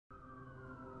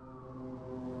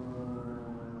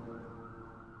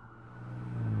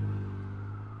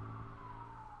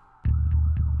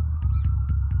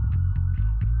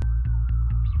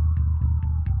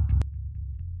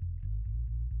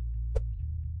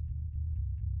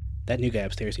That new guy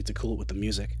upstairs needs to cool it with the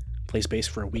music. Plays bass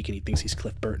for a week and he thinks he's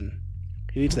Cliff Burton.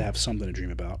 He needs to have something to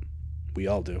dream about. We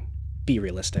all do. Be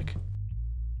realistic.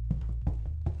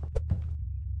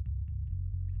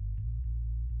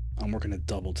 I'm working a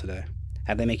double today.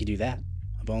 How'd they make you do that?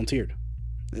 I volunteered.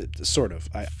 Sort of.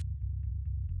 I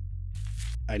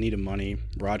needed money.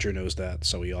 Roger knows that,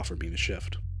 so he offered me the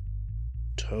shift.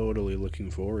 Totally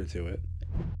looking forward to it.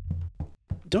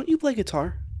 Don't you play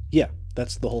guitar? Yeah,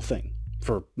 that's the whole thing.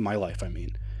 For my life, I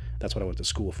mean. That's what I went to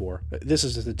school for. This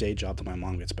is just a day job till my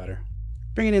mom gets better.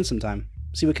 Bring it in sometime.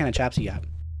 See what kind of chaps you got.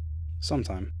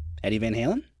 Sometime. Eddie Van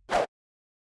Halen?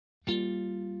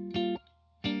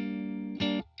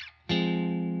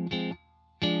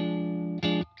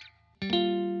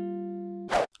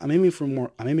 I'm aiming for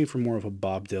more of a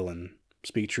Bob Dylan,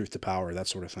 speak truth to power, that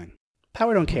sort of thing.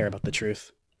 Power don't care about the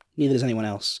truth. Neither does anyone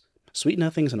else. Sweet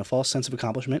nothings and a false sense of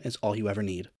accomplishment is all you ever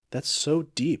need. That's so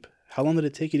deep. How long did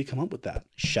it take you to come up with that?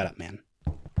 Shut up, man.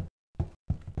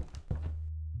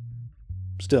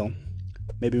 Still,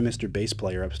 maybe Mr. Bass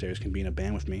Player upstairs can be in a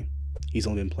band with me. He's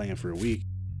only been playing for a week.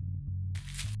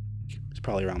 He's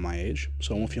probably around my age,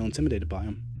 so I won't feel intimidated by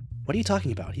him. What are you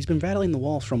talking about? He's been rattling the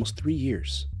walls for almost 3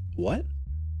 years. What?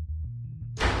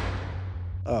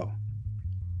 Oh.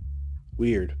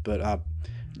 Weird, but,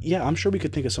 yeah, I'm sure we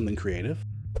could think of something creative.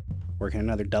 Working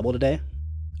another double today?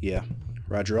 Yeah,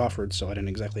 Roger offered, so I didn't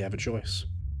exactly have a choice.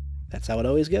 That's how it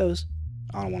always goes.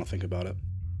 I don't want to think about it.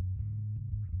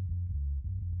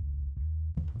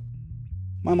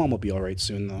 My mom will be alright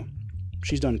soon, though.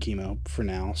 She's done chemo, for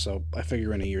now, so I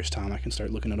figure in a year's time I can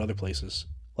start looking at other places.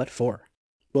 What for?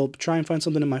 Well, try and find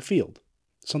something in my field.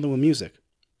 Something with music.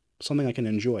 Something I can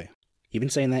enjoy. You've been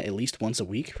saying that at least once a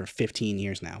week for 15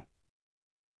 years now.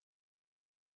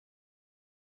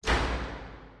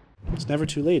 It's never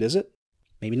too late, is it?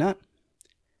 Maybe not.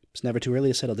 It's never too early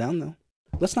to settle down, though.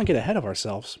 Let's not get ahead of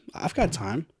ourselves. I've got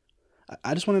time.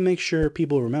 I just want to make sure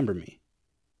people remember me.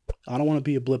 I don't want to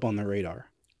be a blip on their radar.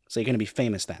 So you're going to be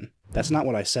famous then. That's not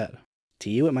what I said. To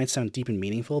you, it might sound deep and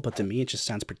meaningful, but to me, it just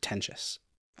sounds pretentious.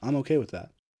 I'm okay with that.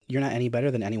 You're not any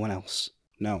better than anyone else.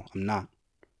 No, I'm not.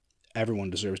 Everyone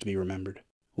deserves to be remembered.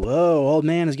 Whoa, old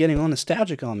man is getting all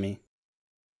nostalgic on me.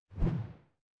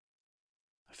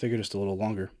 I figured just a little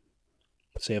longer.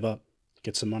 Save up,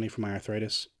 get some money for my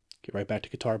arthritis, get right back to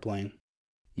guitar playing.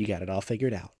 You got it all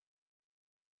figured out.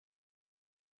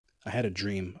 I had a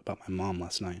dream about my mom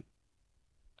last night.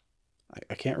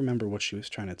 I can't remember what she was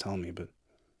trying to tell me, but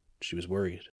she was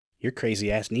worried. Your crazy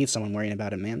ass needs someone worrying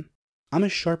about it, man. I'm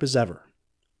as sharp as ever.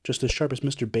 Just as sharp as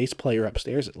Mr. Bass Player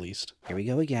upstairs, at least. Here we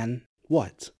go again.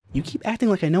 What? You keep acting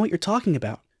like I know what you're talking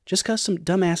about. Just cause some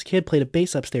dumbass kid played a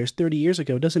bass upstairs 30 years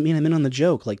ago doesn't mean I'm in on the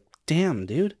joke. Like, damn,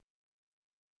 dude.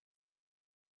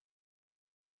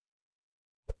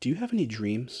 Do you have any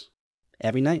dreams?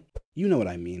 Every night? You know what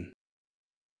I mean.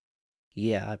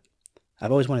 Yeah,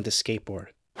 I've always wanted to skateboard.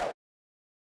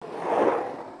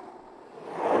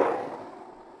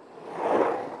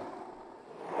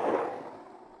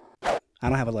 I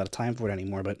don't have a lot of time for it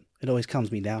anymore, but it always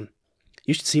calms me down.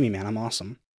 You should see me, man. I'm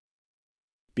awesome.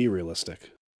 Be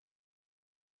realistic.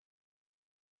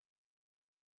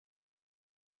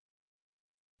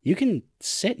 You can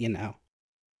sit, you know.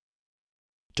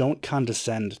 Don't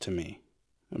condescend to me.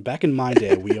 Back in my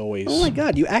day, we always... Oh my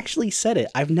god, you actually said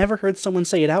it. I've never heard someone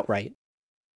say it outright.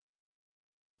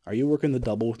 Are you working the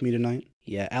double with me tonight?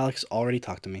 Yeah, Alex already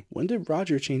talked to me. When did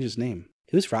Roger change his name?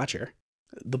 Who's Roger?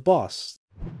 The boss.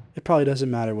 It probably doesn't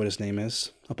matter what his name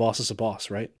is. A boss is a boss,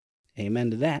 right?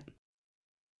 Amen to that.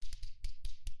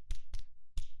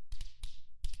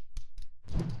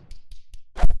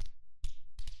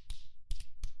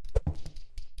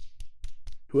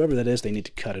 Whoever that is, they need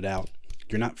to cut it out.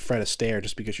 You're not Fred Astaire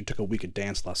just because you took a week of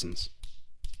dance lessons.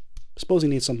 Suppose he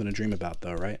needs something to dream about,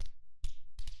 though, right?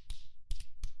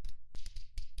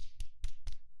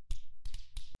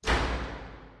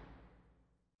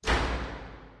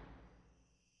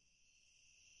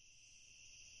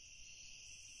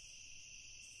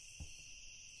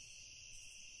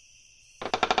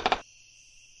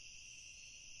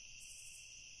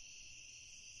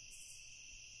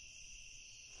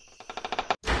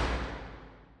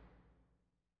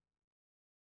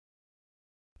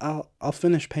 I'll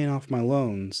finish paying off my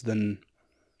loans, then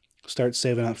start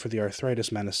saving up for the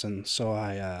arthritis medicine, so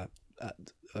I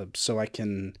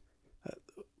can...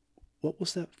 what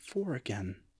was that for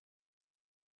again?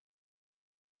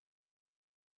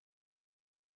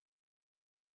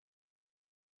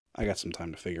 I got some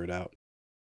time to figure it out.